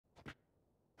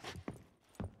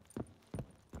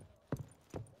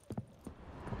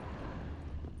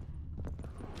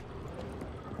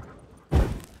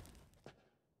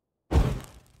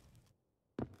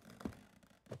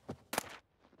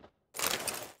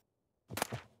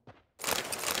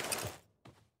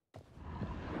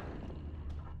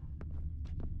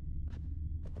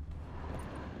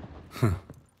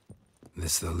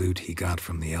This the loot he got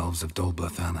from the elves of Dol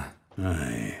Blathanna.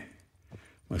 Aye.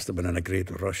 Must have been in a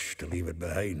great rush to leave it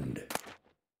behind.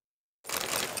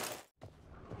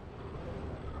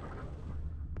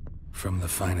 From the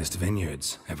finest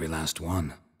vineyards, every last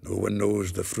one. No one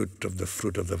knows the fruit of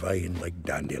the vine like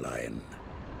Dandelion.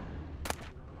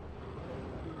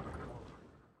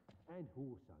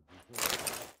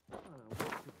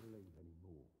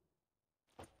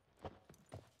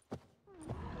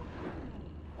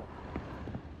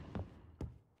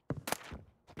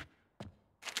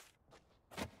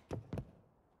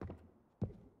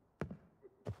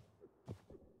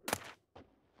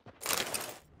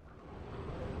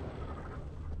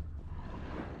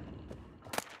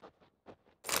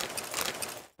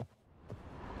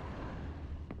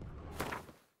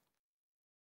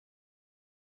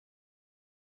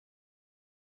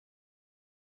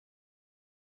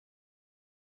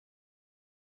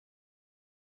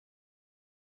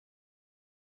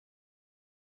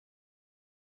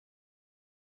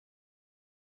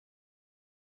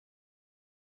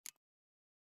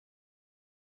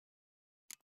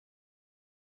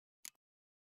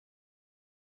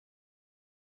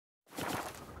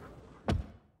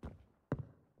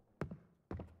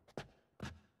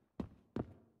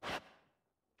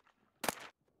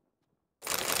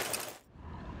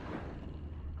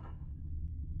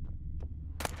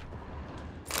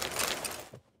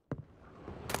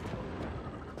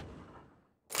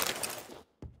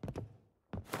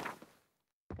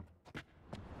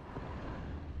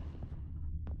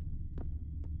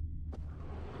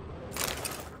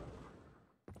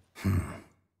 Hmm.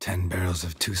 10 barrels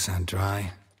of Toussaint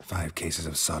Dry, 5 cases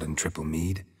of sodden triple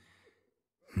mead.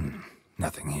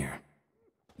 Nothing here.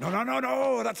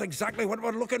 No, that's exactly what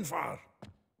we're looking for.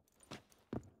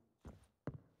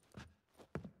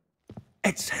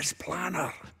 It's his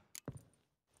planner.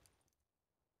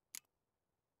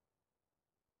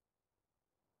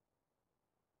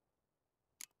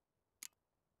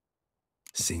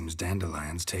 Seems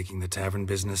Dandelion's taking the tavern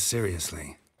business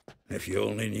seriously. If you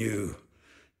only knew.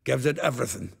 Gives it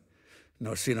everything.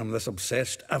 Not seen him this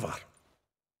obsessed ever.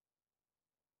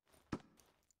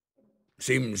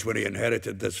 Seems when he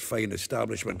inherited this fine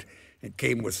establishment, it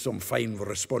came with some fine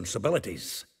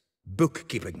responsibilities.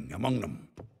 Bookkeeping among them.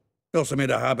 He also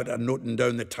made a habit of noting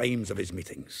down the times of his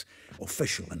meetings,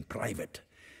 official and private.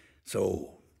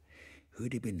 So,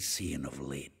 who'd he been seeing of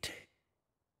late?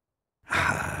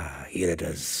 Ah, here it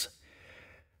is.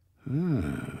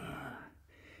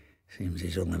 Seems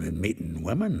he's only been meeting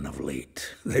women of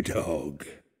late, the dog.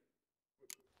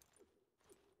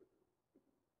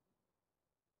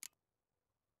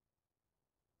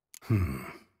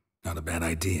 Not a bad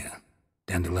idea.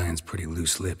 Dandelion's pretty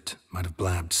loose-lipped. Might have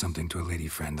blabbed something to a lady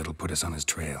friend that'll put us on his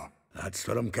trail. That's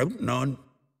what I'm counting on.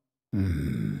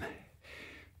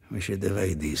 We should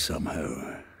divide these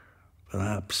somehow.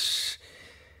 Perhaps...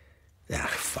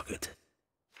 fuck it.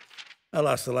 I'll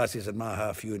ask the lassies in my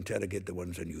half, you interrogate the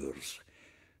ones in yours.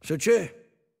 Suit you?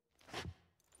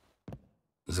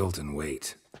 Zoltan,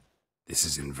 wait. This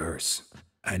is in verse.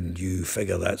 And you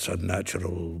figure that's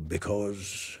unnatural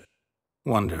because...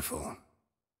 Wonderful.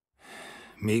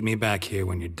 Meet me back here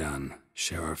when you're done.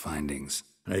 Share our findings.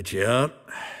 Right you are.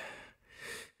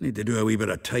 Need to do a wee bit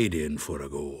of tidying before I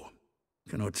go.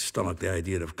 Cannot stomach the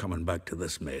idea of coming back to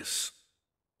this mess.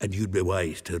 And you'd be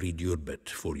wise to read your bit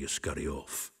before you scurry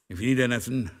off. If you need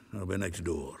anything, I'll be next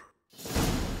door.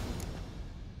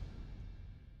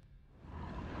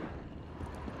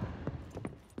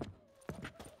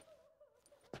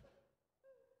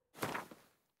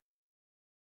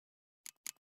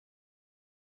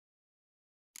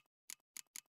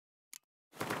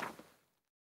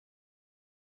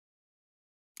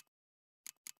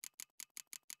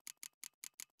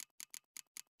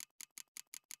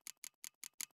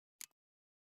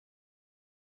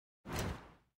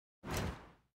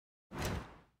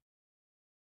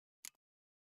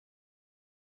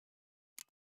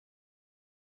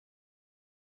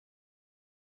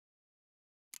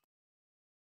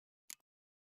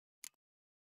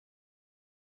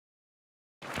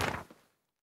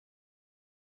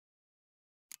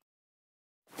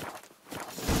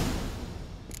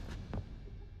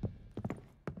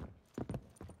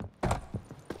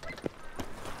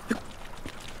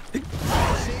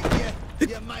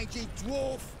 You mangy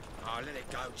dwarf! Oh, let it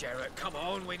go, Jarrett. Come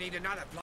on, we need another